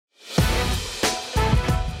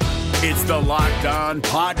It's the Locked On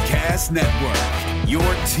Podcast Network, your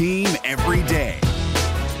team every day.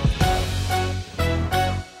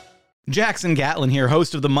 Jackson Gatlin here,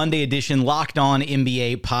 host of the Monday edition Locked On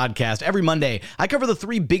NBA podcast. Every Monday, I cover the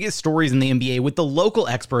three biggest stories in the NBA with the local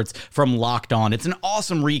experts from Locked On. It's an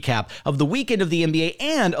awesome recap of the weekend of the NBA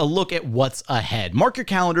and a look at what's ahead. Mark your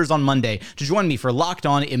calendars on Monday to join me for Locked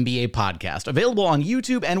On NBA podcast, available on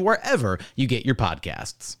YouTube and wherever you get your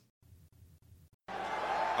podcasts.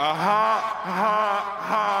 Yeah!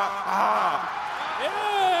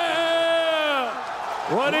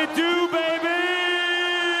 What it do, baby?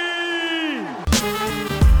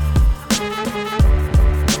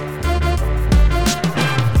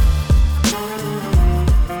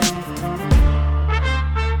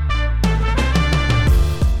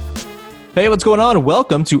 Hey, what's going on?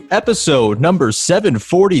 Welcome to episode number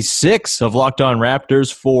 746 of Locked On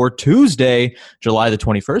Raptors for Tuesday, July the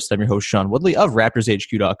 21st. I'm your host, Sean Woodley of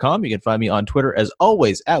RaptorsHQ.com. You can find me on Twitter, as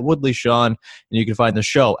always, at WoodleySean, and you can find the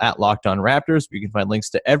show at Locked On Raptors. You can find links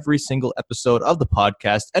to every single episode of the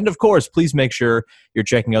podcast. And, of course, please make sure you're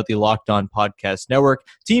checking out the Locked On Podcast Network.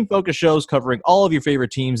 Team-focused shows covering all of your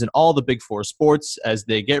favorite teams and all the Big Four sports as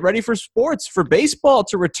they get ready for sports, for baseball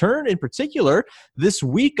to return in particular this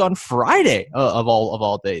week on Friday. Of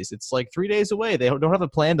all days. It's like 3 days away. They don't have a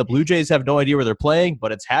plan. The Blue Jays have no idea where they're playing,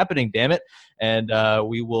 but it's happening, damn it. And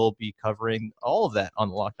we will be covering all of that on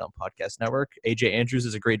the Locked On Podcast Network. AJ Andrews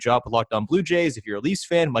does a great job with Locked On Blue Jays. If you're a Leafs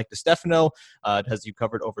fan, Mike DiStefano has you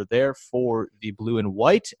covered over there for the blue and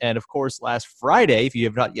white. And, of course, last Friday, if you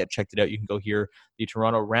have not yet checked it out, you can go hear the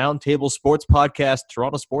Toronto Roundtable Sports Podcast,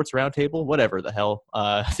 Toronto Sports Roundtable, whatever the hell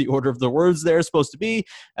the order of the words there is supposed to be,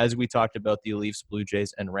 as we talked about the Leafs, Blue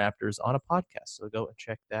Jays, and Raptors on a podcast. So go and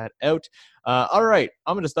check that out. All right,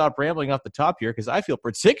 I'm going to stop rambling off the top here because I feel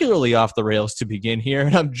particularly off the rails to begin here.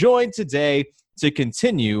 And I'm joined today to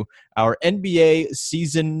continue our NBA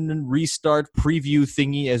season restart preview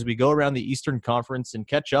thingy as we go around the Eastern Conference and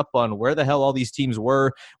catch up on where the hell all these teams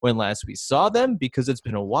were when last we saw them, because it's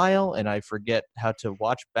been a while and I forget how to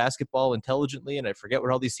watch basketball intelligently and I forget what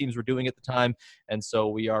all these teams were doing at the time. And so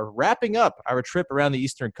we are wrapping up our trip around the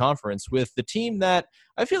Eastern Conference with the team that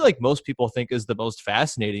I feel like most people think is the most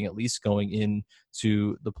fascinating, at least going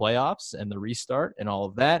into the playoffs and the restart and all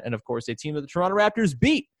of that. And of course, a team that the Toronto Raptors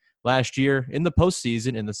beat last year in the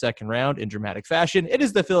postseason in the second round in dramatic fashion. It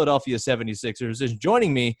is the Philadelphia 76ers. And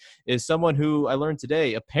joining me is someone who I learned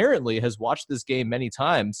today apparently has watched this game many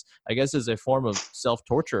times, I guess as a form of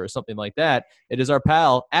self-torture or something like that. It is our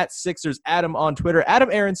pal at Sixers Adam on Twitter, Adam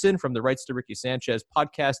Aaronson from the Rights to Ricky Sanchez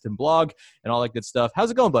podcast and blog and all that good stuff.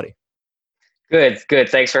 How's it going, buddy? Good.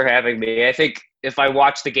 Thanks for having me. I think if I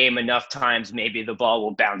watch the game enough times, maybe the ball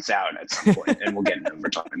will bounce out at some point and we'll get an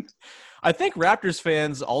overtime. I think Raptors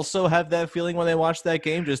fans also have that feeling when they watch that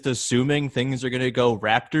game, just assuming things are going to go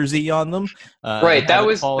Raptors-y on them. Right.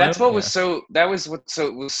 That's what was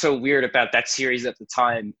so weird about that series at the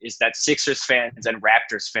time, is that Sixers fans and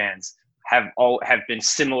Raptors fans have been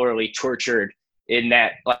similarly tortured in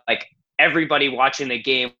that, like, everybody watching the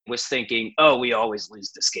game was thinking, oh, we always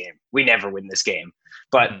lose this game. We never win this game.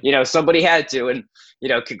 But, somebody had to. And,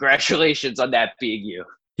 congratulations on that being you.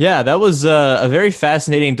 Yeah, that was a very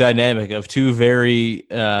fascinating dynamic of two very,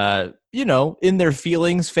 in their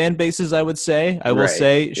feelings fan bases, I would say. I will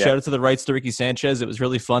say, shout out to the Rights to Ricky Sanchez. It was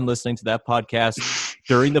really fun listening to that podcast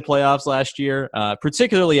during the playoffs last year,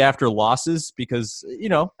 particularly after losses, because,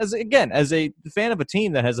 as a fan of a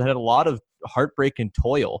team that has had a lot of heartbreak and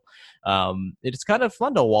toil, it's kind of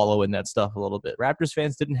fun to wallow in that stuff a little bit. Raptors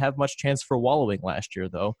fans didn't have much chance for wallowing last year,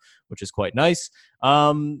 though, which is quite nice.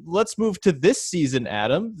 Let's move to this season,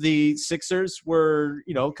 Adam. The Sixers were,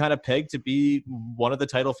 kind of pegged to be one of the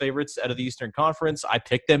title favorites out of the Eastern Conference. I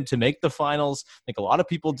picked them to make the finals. I think a lot of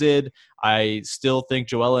people did. I still think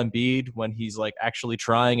Joel Embiid, when he's like actually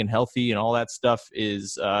trying and healthy and all that stuff,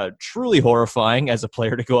 is truly horrifying as a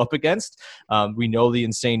player to go up against. We know the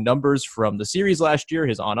insane numbers from the series last year,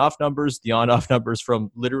 his on-off numbers, the on-off numbers from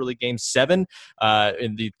literally Game 7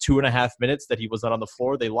 in the 2.5 minutes that he was not on the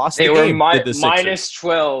floor. They lost the game. They were minus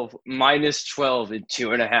 12 in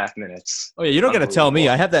 2.5 minutes. Oh, yeah, you don't got to tell me.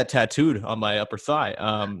 I have that tattooed on my upper thigh.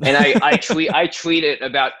 And I tweet it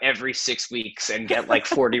about every 6 weeks and get like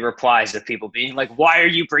 40 replies of people being like, why are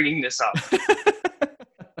you bringing this up?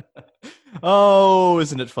 Oh,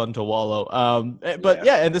 isn't it fun to wallow? But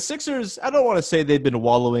yeah, and the Sixers, I don't want to say they've been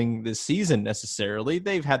wallowing this season necessarily.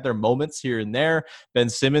 They've had their moments here and there. Ben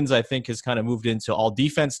Simmons, I think, has kind of moved into all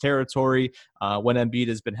defense territory. When Embiid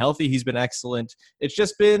has been healthy, he's been excellent. It's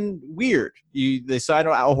just been weird. They signed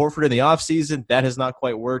Al Horford in the offseason. That has not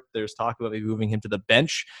quite worked. There's talk about maybe moving him to the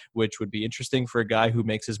bench, which would be interesting for a guy who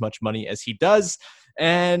makes as much money as he does.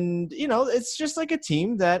 And, it's just like a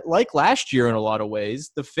team that, like last year in a lot of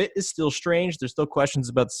ways, the fit is still strange. There's still questions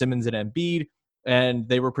about Simmons and Embiid. And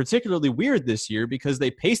they were particularly weird this year because they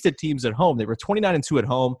pasted teams at home. They were 29-2 at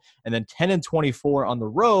home and then 10-24 on the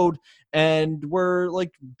road, and were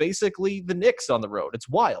like basically the Knicks on the road. It's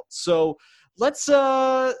wild. So let's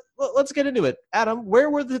get into it. Adam, where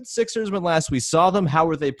were the Sixers when last we saw them? How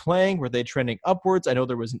were they playing? Were they trending upwards? I know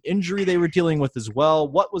there was an injury they were dealing with as well.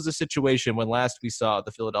 What was the situation when last we saw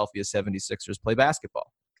the Philadelphia 76ers play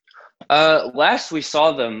basketball? Last we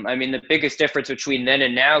saw them, I mean, the biggest difference between then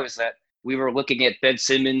and now is that we were looking at Ben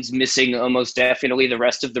Simmons missing almost definitely the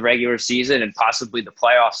rest of the regular season and possibly the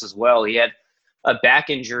playoffs as well. He had a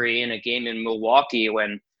back injury in a game in Milwaukee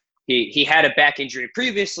when he had a back injury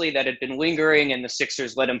previously that had been lingering, and the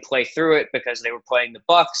Sixers let him play through it because they were playing the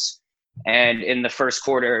Bucks. And in the first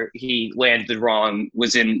quarter, he landed wrong,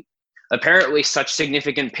 was in apparently such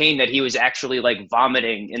significant pain that he was actually like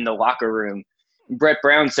vomiting in the locker room. Brett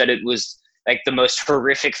Brown said it was like the most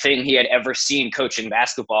horrific thing he had ever seen coaching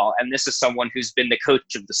basketball. And this is someone who's been the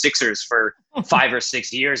coach of the Sixers for 5 or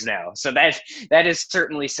 6 years now. So that is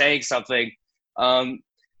certainly saying something.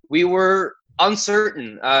 We were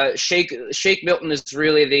uncertain. Shake Milton is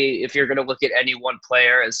really if you're going to look at any one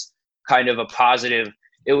player as kind of a positive,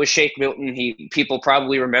 it was Shake Milton. People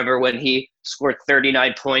probably remember when he scored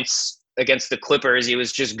 39 points against the Clippers. He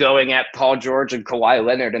was just going at Paul George and Kawhi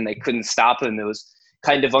Leonard, and they couldn't stop him. It was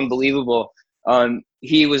kind of unbelievable.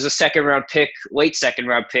 He was a late second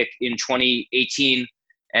round pick in 2018,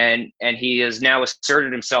 and he has now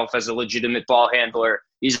asserted himself as a legitimate ball handler.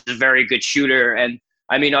 He's a very good shooter. And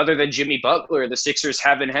I mean, other than Jimmy Butler, the Sixers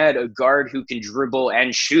haven't had a guard who can dribble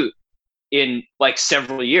and shoot in like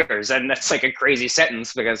several years. And that's like a crazy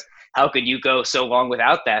sentence because how could you go so long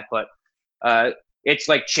without that? But it's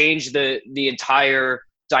like changed the entire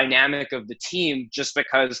dynamic of the team just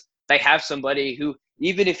because they have somebody who,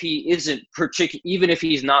 even if he isn't even if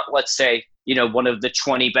he's not, let's say, one of the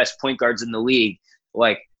 20 best point guards in the league,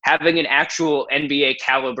 like having an actual NBA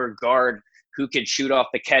caliber guard who can shoot off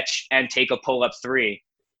the catch and take a pull-up three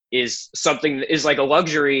is something that is like a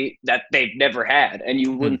luxury that they've never had. And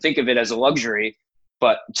you wouldn't think of it as a luxury,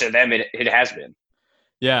 but to them it has been.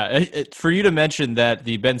 Yeah, for you to mention that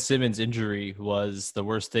the Ben Simmons injury was the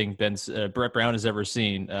worst thing Brett Brown has ever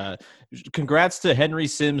seen. Congrats to Henry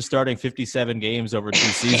Sims starting 57 games over 2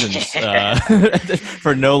 seasons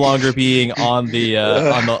for no longer being on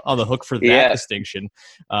the hook for that distinction.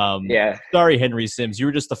 Sorry, Henry Sims, you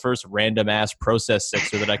were just the first random ass process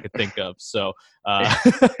Sixer that I could think of. So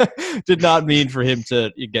did not mean for him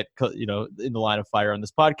to get in the line of fire on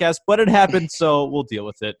this podcast, but it happened, so we'll deal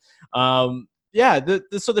with it.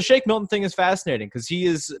 So the Shake Milton thing is fascinating because he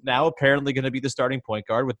is now apparently going to be the starting point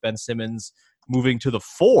guard with Ben Simmons moving to the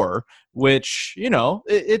 4, which,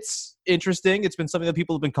 it's interesting. It's been something that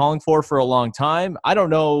people have been calling for a long time. I don't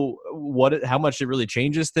know how much it really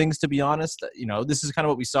changes things, to be honest. This is kind of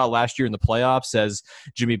what we saw last year in the playoffs as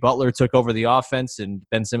Jimmy Butler took over the offense and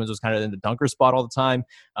Ben Simmons was kind of in the dunker spot all the time.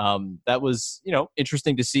 That was,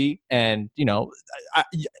 interesting to see. And,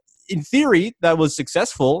 in theory, that was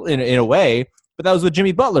successful in a way, but that was with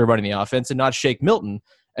Jimmy Butler running the offense and not Shake Milton.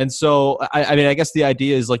 And so, I guess the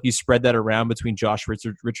idea is like you spread that around between Josh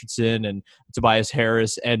Richardson and Tobias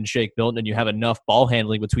Harris and Shake Milton, and you have enough ball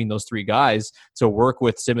handling between those 3 guys to work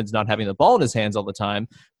with Simmons not having the ball in his hands all the time.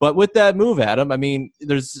 But with that move, Adam, I mean,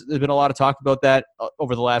 there's been a lot of talk about that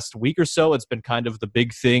over the last week or so. It's been kind of the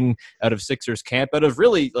big thing out of Sixers camp, out of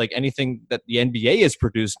really like anything that the NBA has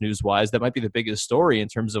produced news-wise. That might be the biggest story in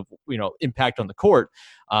terms of, impact on the court.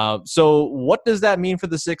 So what does that mean for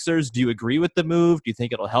the Sixers? Do you agree with the move? Do you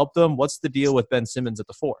think it'll help them? What's the deal with Ben Simmons at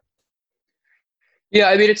the 4? Yeah,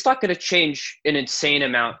 I mean, it's not going to change an insane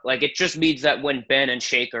amount. Like, it just means that when Ben and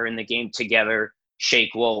Shake are in the game together,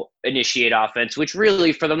 Shake will initiate offense, which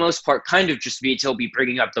really, for the most part, kind of just means he'll be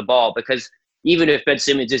bringing up the ball because even if Ben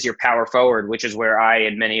Simmons is your power forward, which is where I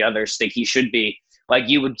and many others think he should be, like,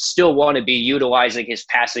 you would still want to be utilizing his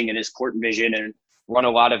passing and his court vision and run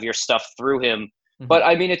a lot of your stuff through him. But,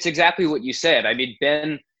 I mean, it's exactly what you said. I mean,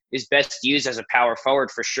 Ben is best used as a power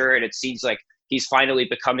forward for sure, and it seems like he's finally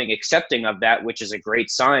becoming accepting of that, which is a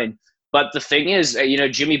great sign. But the thing is,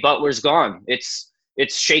 Jimmy Butler's gone. It's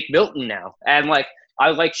Shake Milton now. And, like, I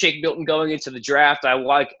like Shake Milton going into the draft. I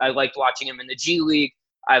liked watching him in the G League.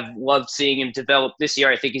 I've loved seeing him develop this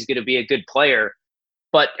year. I think he's going to be a good player.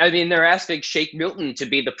 But, I mean, they're asking Shake Milton to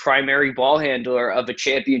be the primary ball handler of a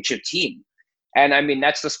championship team. And, I mean,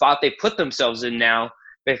 that's the spot they put themselves in now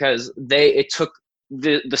because it took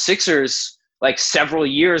the Sixers like several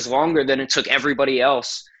years longer than it took everybody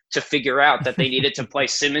else to figure out that they needed to play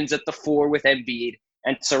Simmons at the 4 with Embiid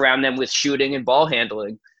and surround them with shooting and ball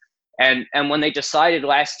handling. And when they decided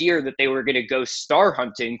last year that they were going to go star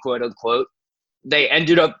hunting, quote unquote, they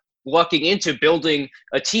ended up lucking into building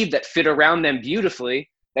a team that fit around them beautifully.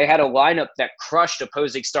 They had a lineup that crushed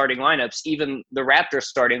opposing starting lineups, even the Raptors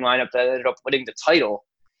starting lineup that ended up winning the title.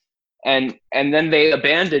 And then they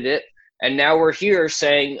abandoned it. And now we're here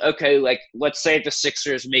saying, okay, like, let's say the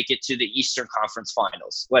Sixers make it to the Eastern Conference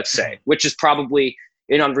Finals, let's say, which is probably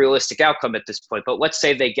an unrealistic outcome at this point. But let's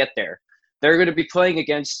say they get there. They're going to be playing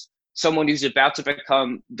against someone who's about to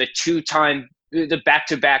become the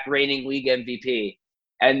back-to-back reigning league MVP.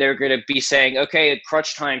 And they're going to be saying, okay, at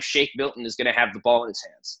crunch time, Shake Milton is going to have the ball in his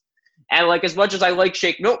hands. And, like, as much as I like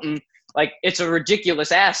Shake Milton, like, it's a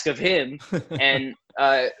ridiculous ask of him. And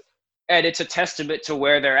it's a testament to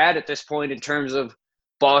where they're at this point in terms of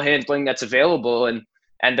ball handling that's available. And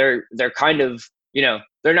they're kind of, you know,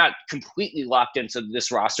 they're not completely locked into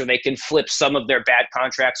this roster. They can flip some of their bad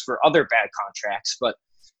contracts for other bad contracts. But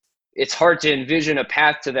it's hard to envision a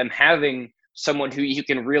path to them having someone who you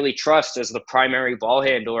can really trust as the primary ball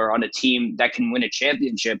handler on a team that can win a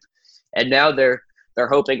championship. And now they're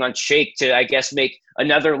hoping on Shake to, I guess, make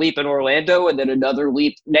another leap in Orlando and then another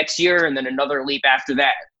leap next year and then another leap after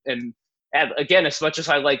that. And again, as much as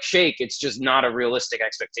I like Shake, it's just not a realistic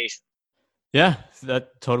expectation. Yeah,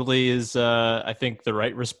 that totally is, I think, the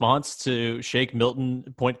right response to Shake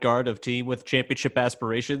Milton, point guard of team with championship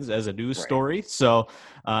aspirations as a news story. So,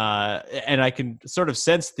 and I can sort of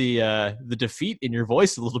sense the defeat in your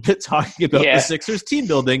voice a little bit talking about the Sixers team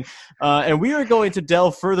building. And we are going to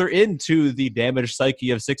delve further into the damaged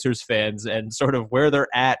psyche of Sixers fans and sort of where they're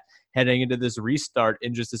at heading into this restart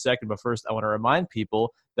in just a second. But first, I want to remind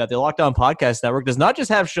people that the Locked On Podcast Network does not just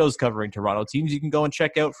have shows covering Toronto teams. You can go and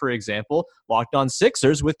check out, for example, Locked On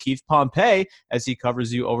Sixers with Keith Pompey as he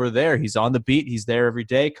covers you over there. He's on the beat. He's there every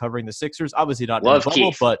day covering the Sixers. Obviously not in the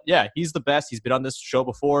bubble, but yeah, he's the best. He's been on this show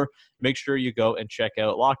before. Make sure you go and check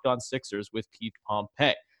out Locked On Sixers with Keith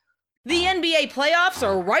Pompey. The NBA playoffs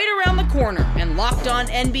are right around the corner, and Locked On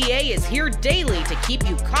NBA is here daily to keep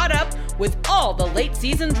you caught up with all the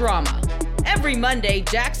late-season drama. Every Monday,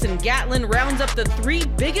 Jackson Gatlin rounds up the 3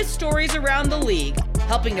 biggest stories around the league,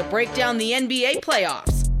 helping to break down the NBA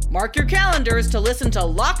playoffs. Mark your calendars to listen to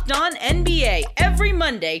Locked On NBA every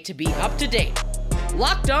Monday to be up to date.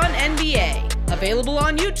 Locked On NBA, available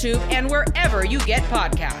on YouTube and wherever you get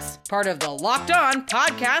podcasts. Part of the Locked On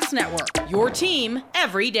Podcast Network, your team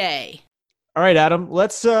every day. All right, Adam,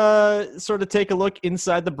 let's sort of take a look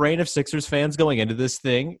inside the brain of Sixers fans going into this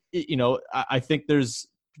thing. You know, I think there's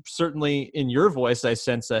certainly in your voice, I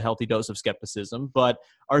sense a healthy dose of skepticism, but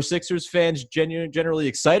are Sixers fans generally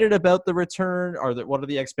excited about the return? What are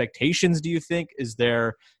the expectations, do you think? Is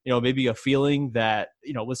there, you know, maybe a feeling that,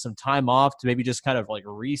 you know, with some time off to maybe just kind of like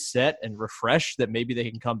reset and refresh, that maybe they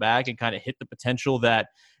can come back and kind of hit the potential that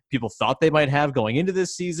people thought they might have going into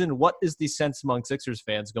this season? What is the sense among Sixers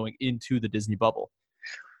fans going into the Disney bubble?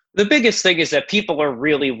 The biggest thing is that people are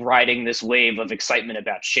really riding this wave of excitement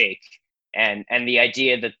about Shake and the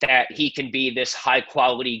idea that he can be this high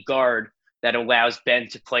quality guard that allows Ben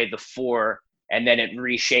to play the 4, and then it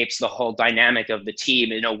reshapes the whole dynamic of the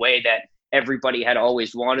team in a way that everybody had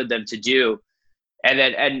always wanted them to do.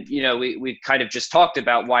 And you know, we kind of just talked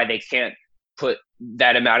about why they can't put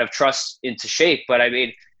that amount of trust into Shake. But I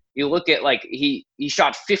mean, you look at, like, he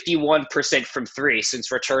shot 51% from 3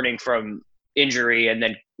 since returning from injury and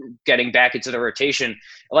then getting back into the rotation.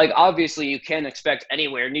 Like, obviously you can't expect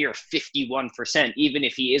anywhere near 51%, even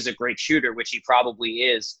if he is a great shooter, which he probably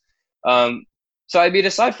is. So, I mean,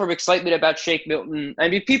 aside from excitement about Shake Milton, I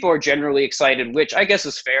mean, people are generally excited, which I guess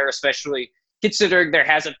is fair, especially considering there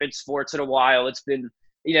hasn't been sports in a while. It's been,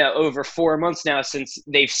 you know, over 4 months now since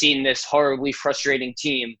they've seen this horribly frustrating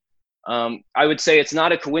team. I would say it's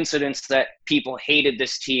not a coincidence that people hated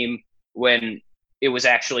this team when it was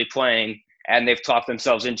actually playing, and they've talked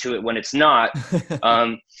themselves into it when it's not.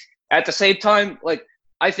 At the same time, like,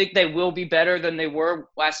 I think they will be better than they were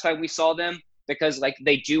last time we saw them, because, like,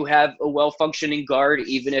 they do have a well-functioning guard,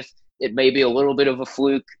 even if it may be a little bit of a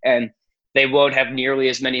fluke, and they won't have nearly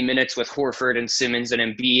as many minutes with Horford and Simmons and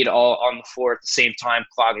Embiid all on the floor at the same time,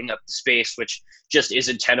 clogging up the space, which just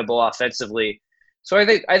isn't tenable offensively. So I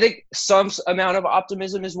think some amount of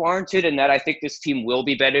optimism is warranted, and that I think this team will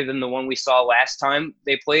be better than the one we saw last time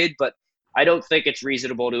they played. But I don't think it's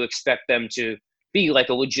reasonable to expect them to be like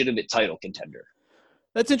a legitimate title contender.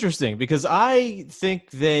 That's interesting because I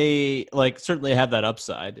think they certainly have that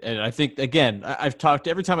upside. And I think, again,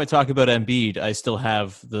 every time I talk about Embiid, I still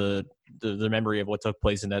have the memory of what took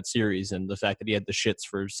place in that series and the fact that he had the shits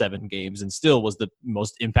for 7 games and still was the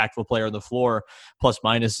most impactful player on the floor, plus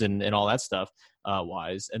minus and all that stuff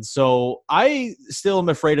wise. And so I still am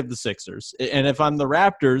afraid of the Sixers. And if I'm the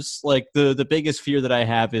Raptors, the biggest fear that I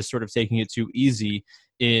have is sort of taking it too easy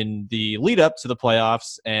in the lead up to the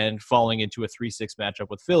playoffs and falling into a 3-6 matchup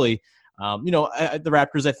with Philly. The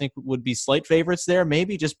Raptors, I think, would be slight favorites there,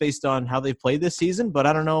 maybe just based on how they've played this season, but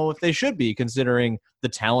I don't know if they should be, considering the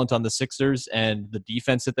talent on the Sixers and the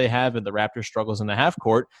defense that they have and the Raptors' struggles in the half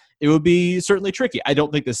court. It would be certainly tricky. I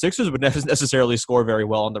don't think the Sixers would necessarily score very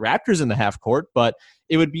well on the Raptors in the half court, but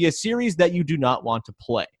it would be a series that you do not want to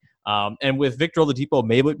play. And with Victor Oladipo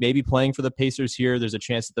maybe playing for the Pacers here, there's a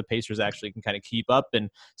chance that the Pacers actually can kind of keep up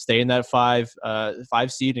and stay in that 5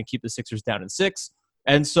 seed and keep the Sixers down in 6.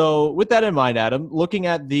 And so with that in mind, Adam, looking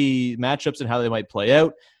at the matchups and how they might play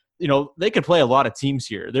out, they could play a lot of teams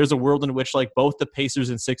here. There's a world in which both the Pacers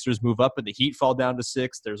and Sixers move up and the Heat fall down to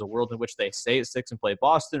 6. There's a world in which they stay at 6 and play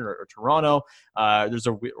Boston or Toronto. There's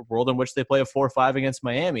a world in which they play a 4-5 against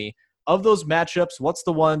Miami. Of those matchups, what's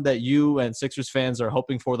the one that you and Sixers fans are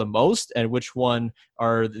hoping for the most, and which one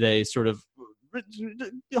are they sort of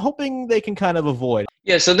hoping they can kind of avoid?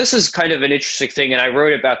 Yeah, so this is kind of an interesting thing, and I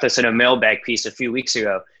wrote about this in a mailbag piece a few weeks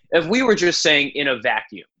ago. If we were just saying in a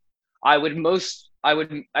vacuum, I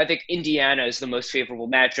think Indiana is the most favorable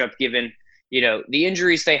matchup given, the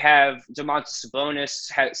injuries they have. Domantas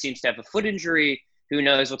Sabonis seems to have a foot injury. Who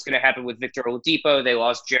knows what's going to happen with Victor Oladipo? They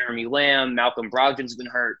lost Jeremy Lamb. Malcolm Brogdon's been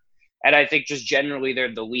hurt. And I think just generally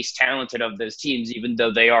they're the least talented of those teams, even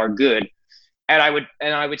though they are good. And I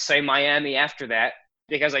would say Miami after that,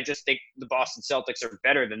 because I just think the Boston Celtics are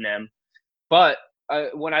better than them. But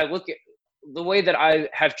when I look at the way that I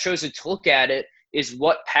have chosen to look at it is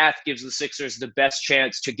what path gives the Sixers the best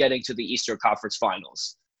chance to getting to the Eastern Conference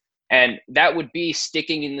Finals. And that would be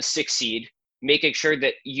sticking in the 6th seed, making sure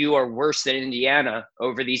that you are worse than Indiana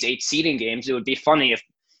over these 8 seeding games. It would be funny if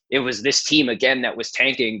it was this team again that was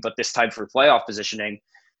tanking, but this time for playoff positioning.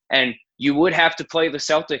 And you would have to play the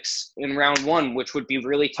Celtics in round 1, which would be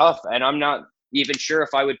really tough. And I'm not even sure if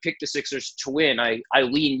I would pick the Sixers to win. I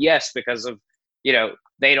lean yes because of,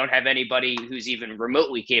 they don't have anybody who's even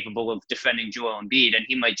remotely capable of defending Joel Embiid, and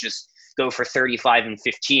he might just go for 35 and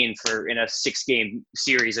 15 in a 6-game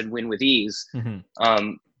series and win with ease.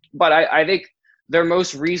 Mm-hmm. But I think their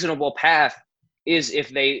most reasonable path is if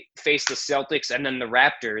they face the Celtics and then the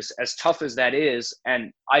Raptors, as tough as that is.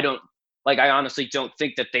 And I honestly don't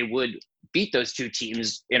think that they would beat those 2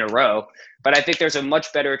 teams in a row, but I think there's a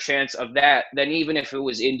much better chance of that than even if it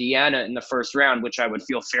was Indiana in the first round, which I would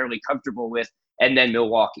feel fairly comfortable with, and then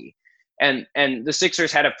Milwaukee. And the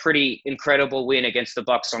Sixers had a pretty incredible win against the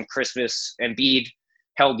Bucks on Christmas. Embiid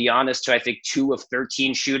held Giannis to, I think, 2 of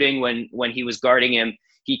 13 shooting when he was guarding him.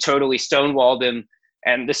 He totally stonewalled him,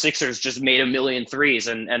 and the Sixers just made a million threes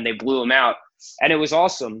and they blew him out. And it was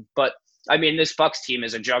awesome. But I mean, this Bucks team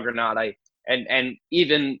is a juggernaut. And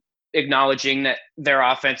even acknowledging that their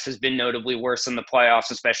offense has been notably worse in the playoffs,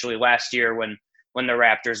 especially last year when the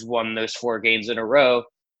Raptors won those 4 games in a row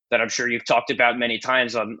that I'm sure you've talked about many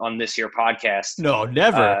times on this here podcast. No,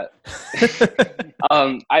 never.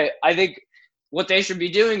 I think what they should be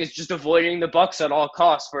doing is just avoiding the Bucks at all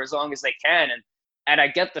costs for as long as they can. And I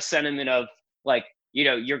get the sentiment of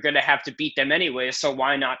you're going to have to beat them anyway, so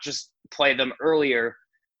why not just play them earlier?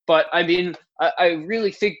 But I mean, I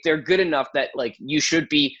really think they're good enough that you should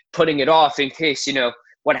be putting it off in case,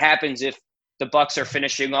 what happens if the Bucks are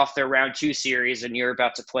finishing off their round 2 series and you're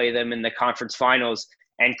about to play them in the conference finals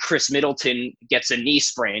and Chris Middleton gets a knee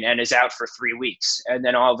sprain and is out for 3 weeks. And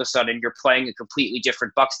then all of a sudden you're playing a completely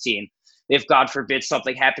different Bucks team. If God forbid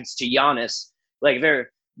something happens to Giannis,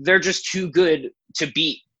 they're just too good to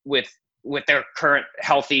beat with their current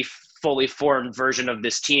healthy, fully formed version of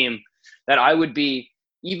this team, that I would be,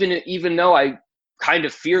 even though I kind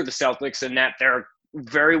of fear the Celtics and that they're a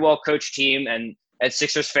very well coached team, and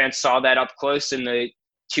Sixers fans saw that up close in the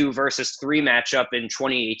 2 versus 3 matchup in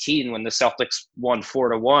 2018 when the Celtics won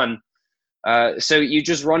 4-1. So you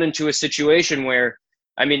just run into a situation where,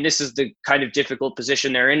 I mean, this is the kind of difficult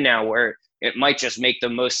position they're in now, where it might just make the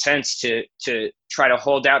most sense to try to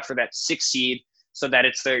hold out for that 6th seed so that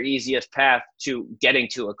it's their easiest path to getting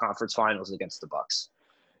to a conference finals against the Bucks.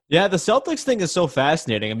 Yeah, the Celtics thing is so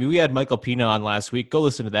fascinating. I mean, we had Michael Pina on last week. Go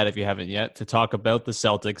listen to that if you haven't yet, to talk about the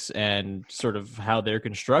Celtics and sort of how they're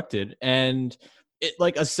constructed. And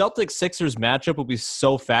like a Celtics-Sixers matchup would be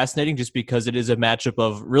so fascinating just because it is a matchup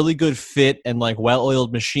of really good fit and like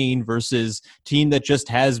well-oiled machine versus team that just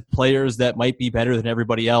has players that might be better than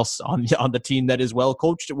everybody else on the team that is well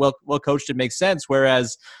coached. Well coached, it makes sense.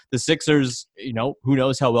 Whereas the Sixers, who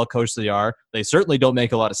knows how well coached they are? They certainly don't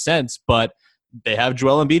make a lot of sense, but they have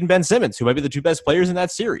Joel Embiid and Ben Simmons, who might be the two best players in that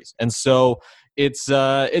series. And so it's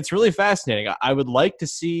really fascinating. I would like to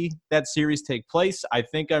see that series take place. I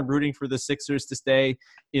think I'm rooting for the Sixers to stay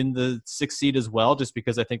in the 6th seed as well, just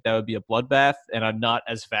because I think that would be a bloodbath. And I'm not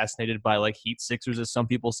as fascinated by like Heat Sixers as some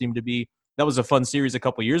people seem to be. That was a fun series a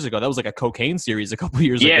couple years ago. That was like a cocaine series a couple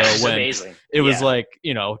years ago. When amazing. It was like,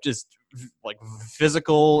 just like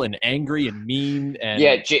physical and angry and mean and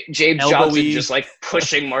James Johnson just like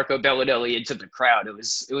pushing Marco Bellinelli into the crowd. It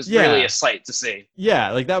was really a sight to see.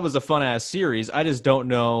 Yeah, like that was a fun ass series. I just don't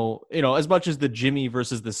know, as much as the Jimmy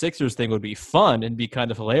versus the Sixers thing would be fun and be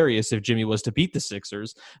kind of hilarious if Jimmy was to beat the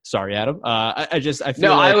Sixers. Sorry, Adam. I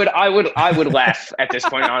feel I would laugh at this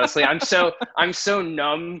point. Honestly, I'm so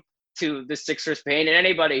numb to the Sixers' pain, and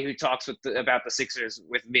anybody who talks about the Sixers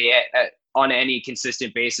with me on any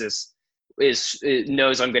consistent basis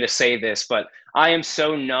knows I'm going to say this, but I am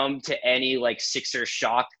so numb to any like Sixers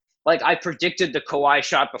shock. Like I predicted the Kawhi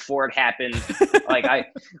shot before it happened. Like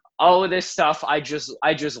all of this stuff, I just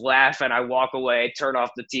laugh and I walk away, turn off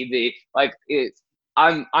the TV. Like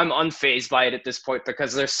I'm unfazed by it at this point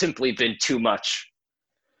because there's simply been too much.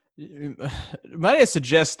 Might I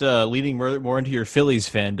suggest leaning more into your Phillies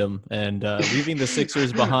fandom and leaving the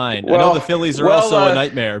Sixers behind? I know the Phillies are also a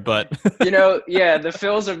nightmare, but the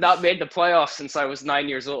Phils have not made the playoffs since I was 9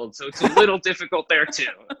 years old, so it's a little difficult there too.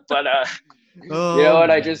 But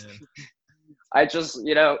I just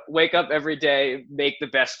wake up every day, make the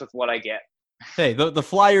best with what I get. Hey, the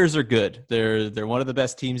Flyers are good. They're one of the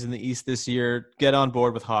best teams in the East this year. Get on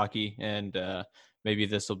board with hockey and. Maybe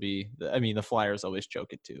this will be – the Flyers always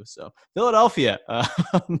choke it too. So, Philadelphia,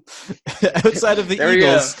 outside of the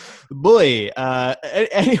Eagles, boy.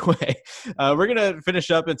 Anyway, we're going to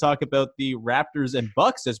finish up and talk about the Raptors and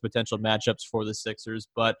Bucks as potential matchups for the Sixers.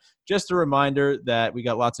 But just a reminder that we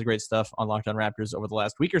got lots of great stuff on Locked On Raptors over the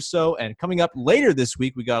last week or so. And coming up later this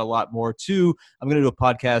week, we got a lot more too. I'm going to do a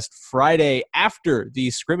podcast Friday after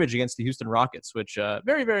the scrimmage against the Houston Rockets, which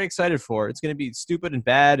very, very excited for. It's going to be stupid and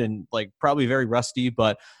bad and like probably very rusty.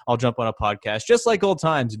 But I'll jump on a podcast just like old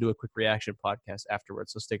times and do a quick reaction podcast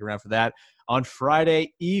afterwards. So stick around for that on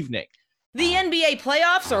Friday evening. The NBA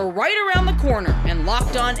playoffs are right around the corner, and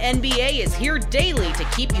Locked On NBA is here daily to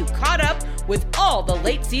keep you caught up with all the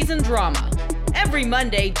late season drama. Every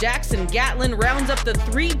Monday, Jackson Gatlin rounds up the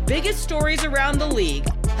 3 biggest stories around the league,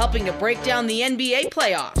 helping to break down the NBA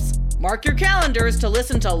playoffs. Mark your calendars to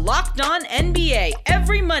listen to Locked On NBA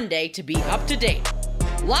every Monday to be up to date.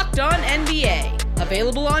 Locked On NBA,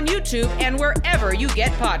 available on YouTube and wherever you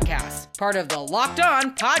get podcasts. Part of the Locked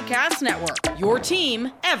On Podcast Network, your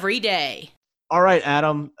team every day. All right,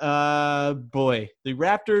 Adam. The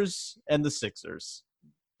Raptors and the Sixers.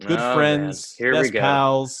 Good friends, best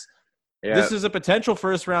pals. Yep. This is a potential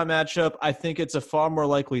first-round matchup. I think it's a far more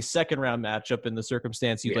likely second-round matchup in the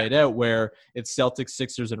circumstance you laid out, where it's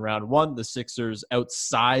Celtics-Sixers in round 1. The Sixers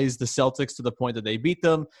outsized the Celtics to the point that they beat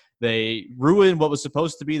them. They ruined what was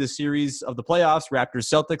supposed to be the series of the playoffs,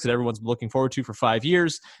 Raptors-Celtics, that everyone's been looking forward to for 5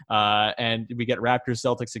 years. And we get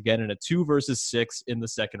Raptors-Celtics again in a 2-6 in the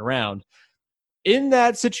second round. In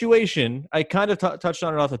that situation, I kind of touched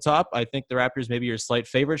on it off the top. I think the Raptors maybe are slight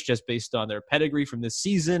favorites just based on their pedigree from this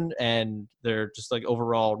season and their just like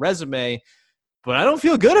overall resume. But I don't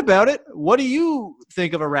feel good about it. What do you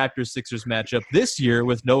think of a Raptors-Sixers matchup this year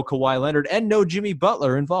with no Kawhi Leonard and no Jimmy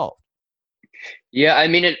Butler involved? Yeah,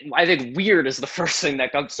 I think weird is the first thing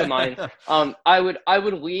that comes to mind. I would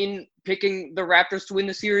lean picking the Raptors to win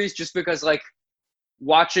the series just because like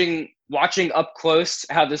watching up close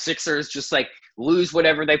how the Sixers just like lose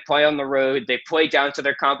whatever they play on the road. They play down to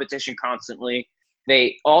their competition constantly.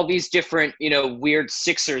 All these different, weird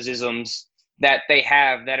Sixers-isms that they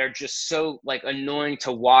have that are just so like annoying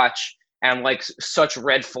to watch and like such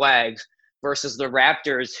red flags versus the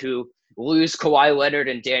Raptors who lose Kawhi Leonard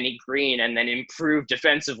and Danny Green and then improve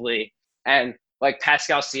defensively. And like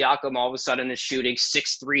Pascal Siakam all of a sudden is shooting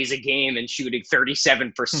 6 threes a game and shooting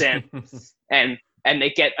 37%. And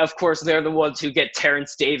they get, of course, they're the ones who get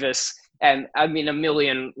Terrence Davis and a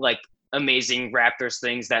million like amazing Raptors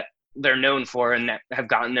things that they're known for and that have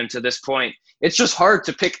gotten them to this point. It's just hard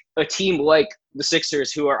to pick a team like the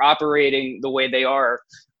Sixers who are operating the way they are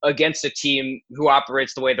against a team who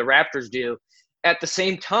operates the way the Raptors do. At the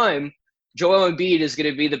same time, Joel Embiid is going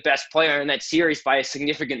to be the best player in that series by a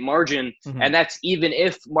significant margin. Mm-hmm. And that's even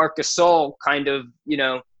if Marc Gasol kind of,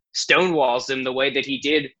 stonewalls him the way that he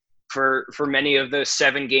did for many of those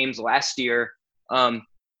 7 games last year.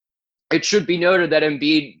 It should be noted that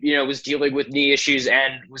Embiid, was dealing with knee issues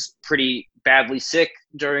and was pretty badly sick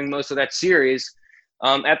during most of that series.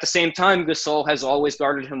 At the same time, Gasol has always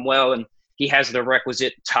guarded him well, and he has the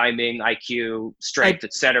requisite timing, IQ, strength,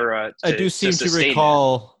 etc. I do seem to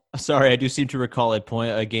recall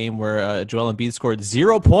a game where Joel Embiid scored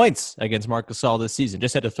 0 points against Marc Gasol this season.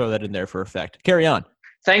 Just had to throw that in there for effect. Carry on.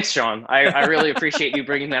 Thanks, Sean. I really appreciate you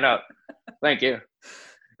bringing that up. Thank you.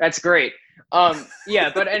 That's great.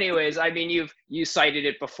 But anyways, I mean, you cited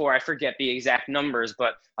it before. I forget the exact numbers,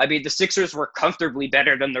 but I mean, the Sixers were comfortably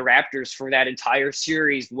better than the Raptors for that entire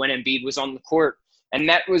series when Embiid was on the court. And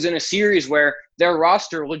that was in a series where their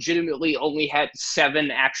roster legitimately only had 7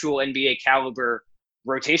 actual NBA caliber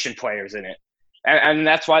rotation players in it. And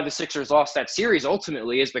that's why the Sixers lost that series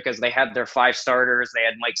ultimately, is because they had their 5 starters. They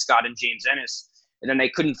had Mike Scott and James Ennis, and then they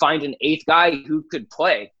couldn't find an 8th guy who could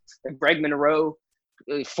play. And Greg Monroe,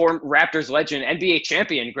 former Raptors legend, NBA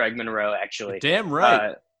champion Greg Monroe, actually. Damn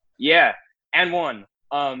right. And won.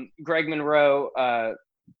 Greg Monroe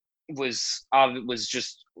was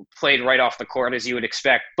just played right off the court, as you would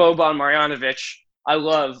expect. Boban Marjanovic, I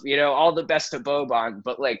love, all the best to Boban,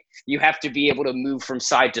 but you have to be able to move from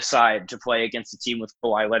side to side to play against a team with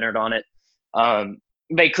Kawhi Leonard on it.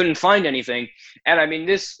 They couldn't find anything. And I mean,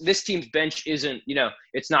 this team's bench isn't,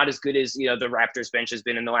 it's not as good as, the Raptors bench has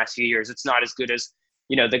been in the last few years. It's not as good as,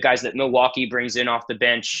 the guys that Milwaukee brings in off the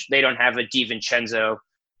bench. They don't have a DiVincenzo.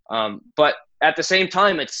 But at the same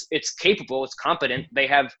time, it's capable, it's competent. They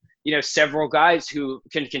have, several guys who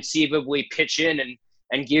can conceivably pitch in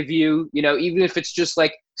and give you, even if it's just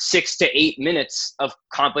 6 to 8 minutes of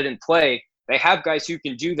competent play, they have guys who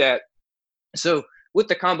can do that. So with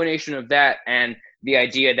the combination of that and the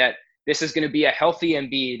idea that this is going to be a healthy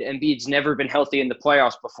Embiid's never been healthy in the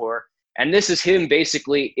playoffs before. And this is him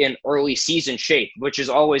basically in early season shape, which is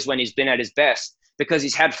always when he's been at his best, because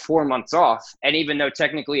he's had 4 months off. And even though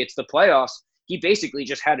technically it's the playoffs, he basically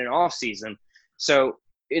just had an off season. So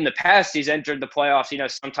in the past, he's entered the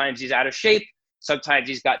playoffs, sometimes he's out of shape. Sometimes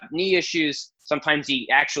he's got knee issues. Sometimes he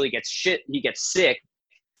actually gets sick.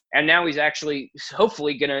 And now he's actually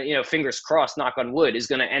hopefully going to, fingers crossed, knock on wood, is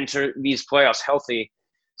going to enter these playoffs healthy.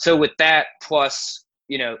 So with that, plus,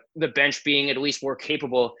 the bench being at least more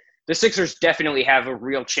capable, the Sixers definitely have a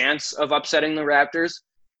real chance of upsetting the Raptors.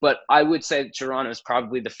 But I would say Toronto is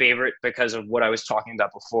probably the favorite because of what I was talking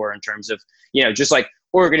about before in terms of, just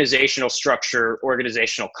organizational structure,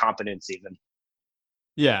 organizational competence even.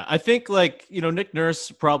 Yeah, I think Nick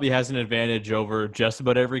Nurse probably has an advantage over just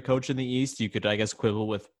about every coach in the East. You could, I guess, quibble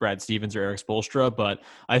with Brad Stevens or Eric Spoelstra, but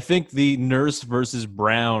I think the Nurse versus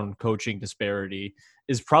Brown coaching disparity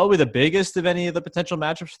is probably the biggest of any of the potential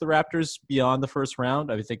matchups for the Raptors beyond the first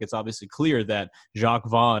round. I think it's obviously clear that Jacques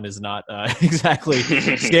Vaughn is not exactly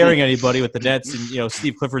scaring anybody with the Nets, and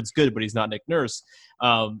Steve Clifford's good, but he's not Nick Nurse.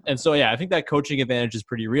 And so, I think that coaching advantage is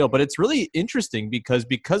pretty real. But it's really interesting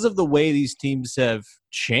because of the way these teams have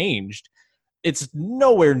changed, it's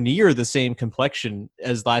nowhere near the same complexion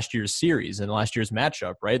as last year's series and last year's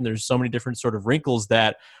matchup, right? And there's so many different sort of wrinkles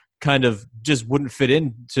that kind of just wouldn't fit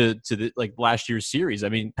into the, last year's series. I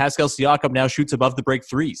mean, Pascal Siakam now shoots above the break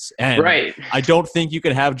threes. And right. I don't think you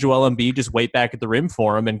can have Joel Embiid just wait back at the rim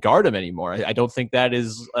for him and guard him anymore. I don't think that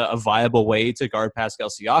is a viable way to guard Pascal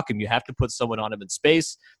Siakam. You have to put someone on him in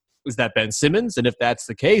space. Is that Ben Simmons? And if that's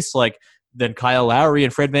the case, then Kyle Lowry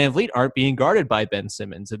and Fred VanVleet aren't being guarded by Ben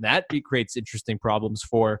Simmons. And that creates interesting problems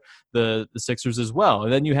for the Sixers as well.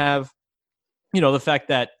 And then you have, the fact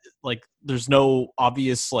that there's no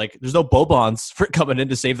obvious, there's no Bobans for coming in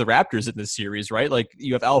to save the Raptors in this series, right?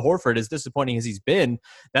 You have Al Horford, as disappointing as he's been,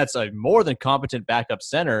 that's a more than competent backup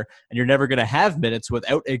center, and you're never going to have minutes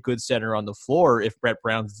without a good center on the floor if Brett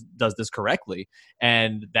Brown does this correctly.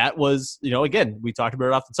 And that was, again, we talked about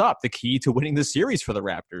it off the top, the key to winning the series for the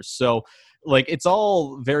Raptors. So, it's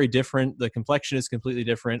all very different. The complexion is completely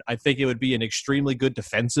different. I think it would be an extremely good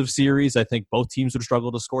defensive series. I think both teams would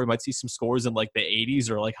struggle to score. You might see some scores in the 80s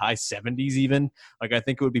or high 70s even. I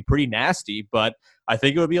think it would be pretty nasty, but I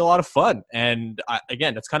think it would be a lot of fun. And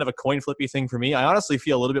again, it's kind of a coin flippy thing for me. I honestly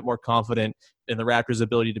feel a little bit more confident in the Raptors'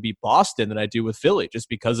 ability to beat Boston than I do with Philly, just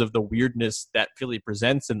because of the weirdness that Philly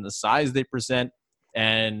presents and the size they present.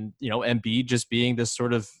 And, Embiid just being this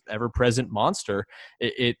sort of ever-present monster,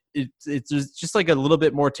 it's just like a little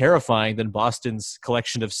bit more terrifying than Boston's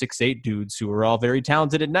collection of 6'8" dudes who are all very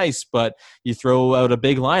talented and nice, but you throw out a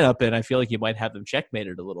big lineup and I feel like you might have them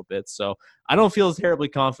checkmated a little bit. So I don't feel terribly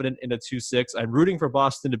confident in a 2-6. I'm rooting for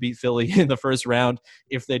Boston to beat Philly in the first round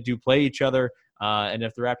if they do play each other. And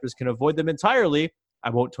if the Raptors can avoid them entirely, I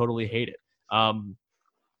won't totally hate it.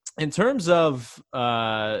 In terms of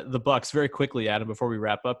the Bucks, very quickly, Adam, before we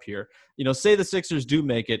wrap up here, say the Sixers do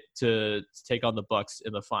make it to take on the Bucks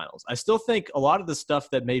in the finals. I still think a lot of the stuff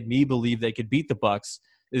that made me believe they could beat the Bucks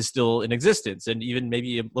is still in existence, and even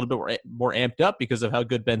maybe a little bit more amped up because of how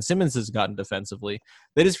good Ben Simmons has gotten defensively.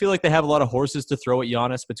 They just feel like they have a lot of horses to throw at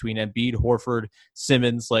Giannis between Embiid, Horford,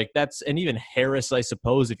 Simmons, and even Harris, I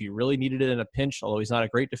suppose, if you really needed it in a pinch, although he's not a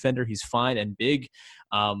great defender, he's fine and big.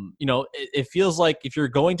 It feels like if you're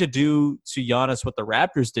going to do to Giannis what the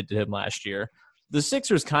Raptors did to him last year, the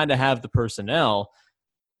Sixers kind of have the personnel.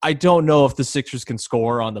 I don't know if the Sixers can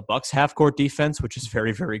score on the Bucks half-court defense, which is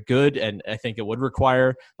very, very good, and I think it would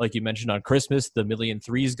require, like you mentioned on Christmas, the million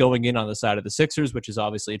threes going in on the side of the Sixers, which is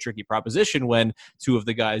obviously a tricky proposition when two of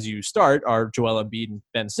the guys you start are Joel Embiid and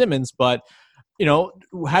Ben Simmons. But, how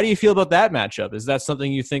do you feel about that matchup? Is that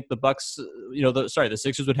something you think the Bucks, the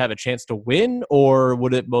Sixers would have a chance to win, or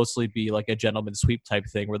would it mostly be like a gentleman's sweep type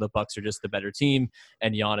thing where the Bucks are just the better team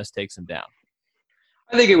and Giannis takes them down?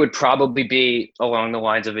 I think it would probably be along the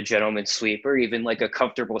lines of a gentleman's sweep or even like a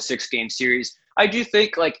comfortable 6-game series. I do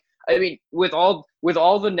think with all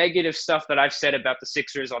the negative stuff that I've said about the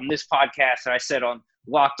Sixers on this podcast, and I said on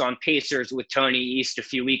Locked On Pacers with Tony East a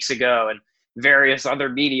few weeks ago and various other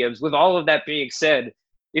mediums, with all of that being said,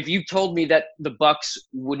 if you told me that the Bucks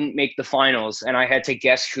wouldn't make the finals and I had to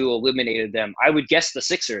guess who eliminated them, I would guess the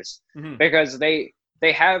Sixers because they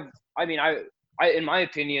have, in my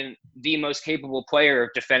opinion, the most capable player of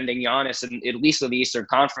defending Giannis, and at least of the Eastern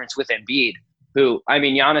Conference, with Embiid, who,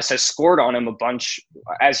 Giannis has scored on him a bunch,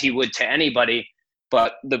 as he would to anybody,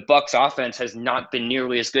 but the Bucks offense has not been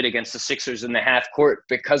nearly as good against the Sixers in the half court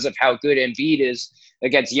because of how good Embiid is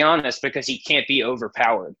against Giannis, because he can't be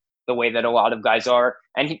overpowered the way that a lot of guys are.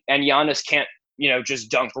 And Giannis can't, just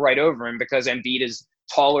dunk right over him because Embiid is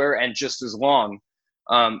taller and just as long.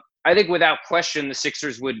 I think without question, the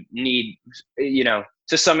Sixers would need,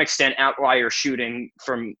 to some extent, outlier shooting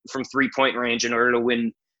from 3-point range in order to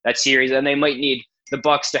win that series. And they might need the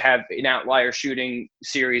Bucks to have an outlier shooting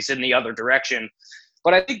series in the other direction.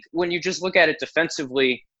 But I think when you just look at it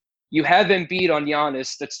defensively, you have Embiid on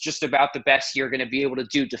Giannis. That's just about the best you're going to be able to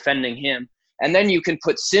do defending him. And then you can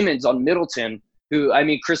put Simmons on Middleton, who,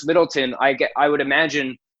 Chris Middleton, I would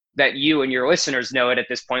imagine that you and your listeners know it at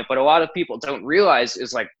this point, but a lot of people don't realize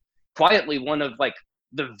is quietly one of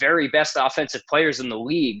the very best offensive players in the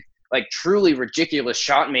league, truly ridiculous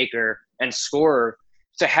shot maker and scorer.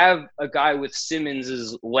 To have a guy with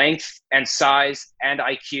Simmons's length and size and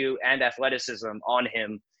IQ and athleticism on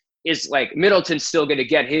him is Middleton's still going to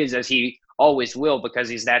get his, as he always will, because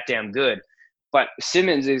he's that damn good. But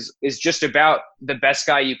Simmons is just about the best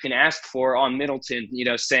guy you can ask for on Middleton,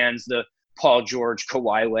 sans the Paul George,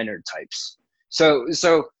 Kawhi Leonard types. So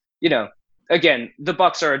again, the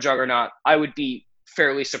Bucks are a juggernaut. I would be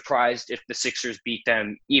fairly surprised if the Sixers beat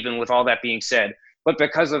them, even with all that being said. But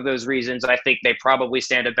because of those reasons, I think they probably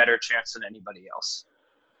stand a better chance than anybody else.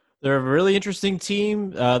 They're a really interesting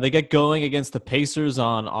team. They get going against the Pacers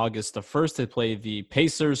on August the 1st. They play the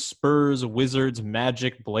Pacers, Spurs, Wizards,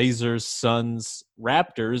 Magic, Blazers, Suns,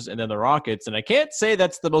 Raptors, and then the Rockets. And I can't say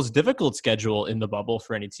that's the most difficult schedule in the bubble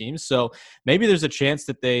for any team. So maybe there's a chance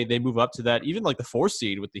that they move up to that, even the 4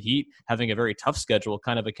 seed with the Heat having a very tough schedule,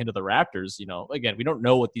 kind of akin to the Raptors. Again, we don't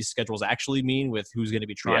know what these schedules actually mean with who's going to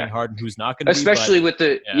be trying hard and who's not going to especially with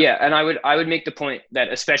the and I would make the point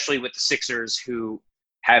that especially with the Sixers, who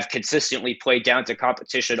have consistently played down to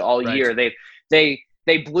competition all year.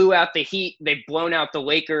 They blew out the Heat. They've blown out the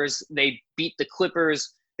Lakers. They beat the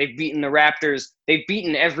Clippers. They've beaten the Raptors. They've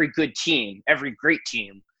beaten every good team, every great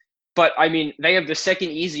team. But, they have the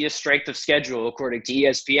second easiest strength of schedule, according to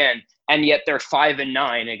ESPN, and yet they're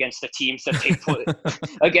 5-9 against the teams that they put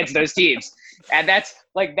against those teams. And that's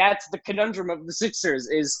the conundrum of the Sixers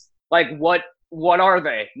is, what are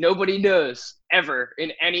they? Nobody knows ever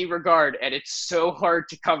in any regard, and it's so hard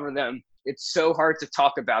to cover them. It's so hard to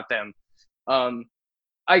talk about them.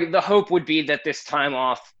 The hope would be that this time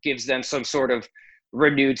off gives them some sort of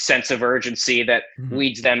renewed sense of urgency that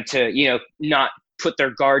leads them to, not put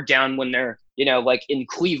their guard down when they're, in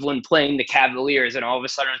Cleveland playing the Cavaliers, and all of a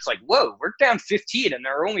sudden it's whoa, we're down 15 and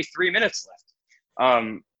there are only 3 minutes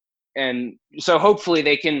left. And so hopefully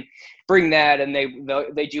they can bring that, and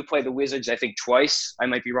they do play the Wizards, I think, twice. I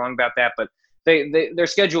might be wrong about that, but their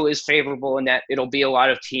schedule is favorable in that it'll be a lot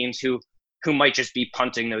of teams who might just be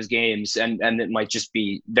punting those games, and it might just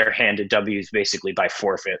be their handed W's basically by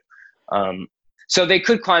forfeit. So they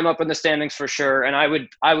could climb up in the standings for sure, and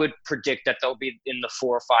I would predict that they'll be in the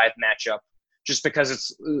 4 or 5 matchup, just because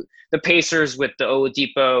it's the Pacers with the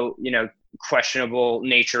Oladipo, questionable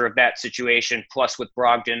nature of that situation, plus with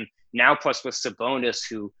Brogdon, plus with Sabonis,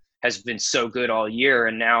 who has been so good all year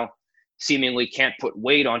and now seemingly can't put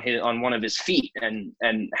weight on one of his feet and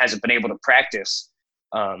hasn't been able to practice.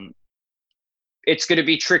 It's going to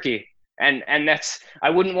be tricky. And that's,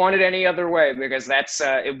 I wouldn't want it any other way, because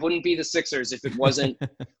it wouldn't be the Sixers if it wasn't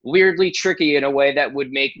weirdly tricky in a way that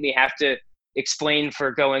would make me have to explain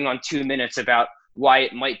for going on 2 minutes about why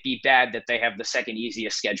it might be bad that they have the second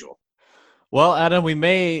easiest schedule. Well, Adam, we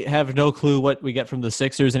may have no clue what we get from the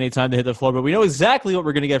Sixers anytime they hit the floor, but we know exactly what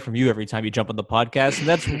we're going to get from you every time you jump on the podcast. And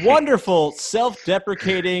that's wonderful,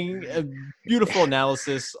 self-deprecating, beautiful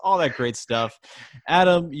analysis, all that great stuff.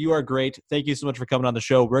 Adam, you are great. Thank you so much for coming on the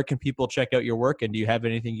show. Where can people check out your work, and do you have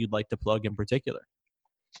anything you'd like to plug in particular?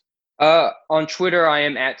 On Twitter, I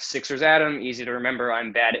am at SixersAdam. Easy to remember.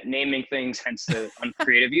 I'm bad at naming things, hence the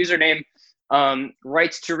uncreative username.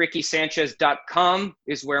 WritesToRickySanchez.com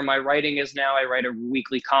is where my writing is now. I write a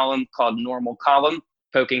weekly column called Normal Column,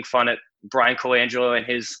 poking fun at Brian Colangelo and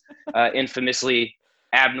his infamously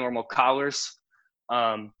abnormal collars.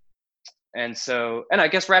 And I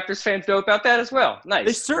guess Raptors fans know about that as well. Nice.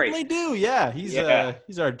 They certainly do. Yeah. He's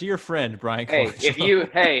our dear friend, Brian Colangelo.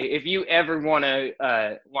 If you ever want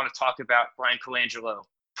to talk about Brian Colangelo,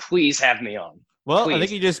 please have me on. Well, please. I think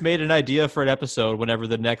you just made an idea for an episode whenever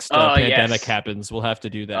the next pandemic happens. We'll have to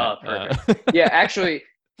do that. Perfect. Yeah, actually,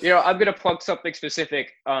 I'm going to plug something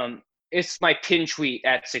specific. It's my pin tweet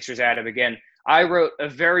at SixersAdam again. I wrote a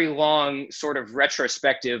very long sort of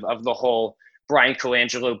retrospective of the whole Brian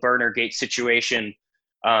Colangelo Burnergate situation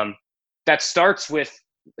that starts with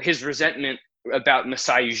his resentment about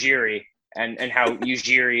Masai Ujiri and how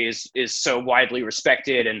Ujiri is so widely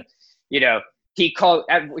respected, and he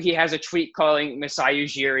has a tweet calling Masai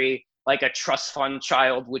Ujiri like a trust fund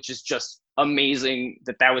child, which is just amazing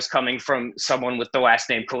that was coming from someone with the last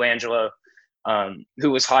name Colangelo, who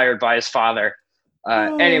was hired by his father.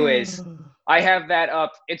 Anyways, I have that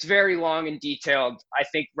up. It's very long and detailed. I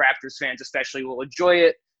think Raptors fans especially will enjoy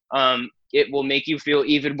it. It will make you feel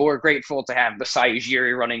even more grateful to have Masai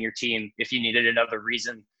Ujiri running your team if you needed another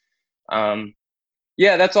reason.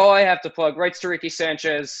 Yeah, that's all I have to plug. Rights to Ricky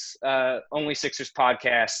Sanchez, Only Sixers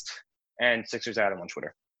podcast, and SixersAdam on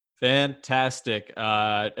Twitter. Fantastic.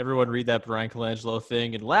 Everyone read that Brian Colangelo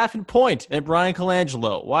thing and laugh and point at Brian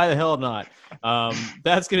Colangelo. Why the hell not?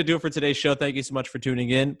 That's going to do it for today's show. Thank you so much for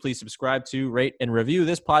tuning in. Please subscribe to, rate, and review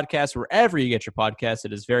this podcast wherever you get your podcasts.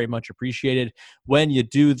 It is very much appreciated when you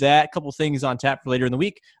do that. A couple things on tap for later in the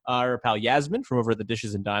week. Our pal Yasmin from over at the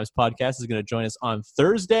Dishes and Dimes podcast is going to join us on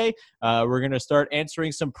Thursday. We're going to start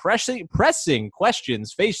answering some pressing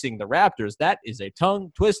questions facing the Raptors. That is a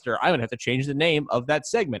tongue twister. I'm going to have to change the name of that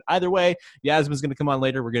segment. Either way, Yasmin's going to come on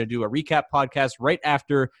later. We're going to do a recap podcast right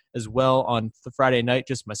after as well on the Friday night.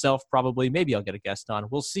 Just myself, probably. Maybe I'll get a guest on.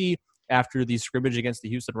 We'll see after the scrimmage against the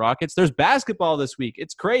Houston Rockets. There's basketball this week.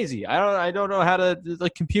 It's crazy. I don't know how to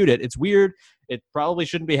compute it. It's weird. It probably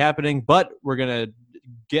shouldn't be happening, but we're going to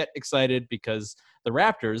get excited because the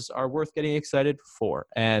Raptors are worth getting excited for.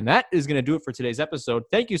 And that is going to do it for today's episode.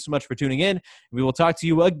 Thank you so much for tuning in. We will talk to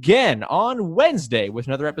you again on Wednesday with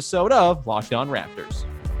another episode of Locked On Raptors.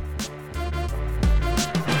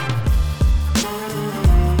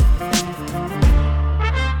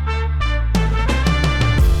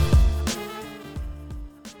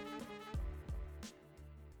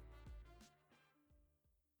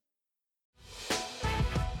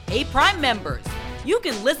 Hey, Prime members, you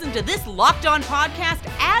can listen to this Locked On podcast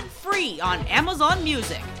ad-free on Amazon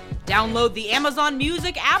Music. Download the Amazon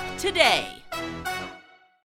Music app today.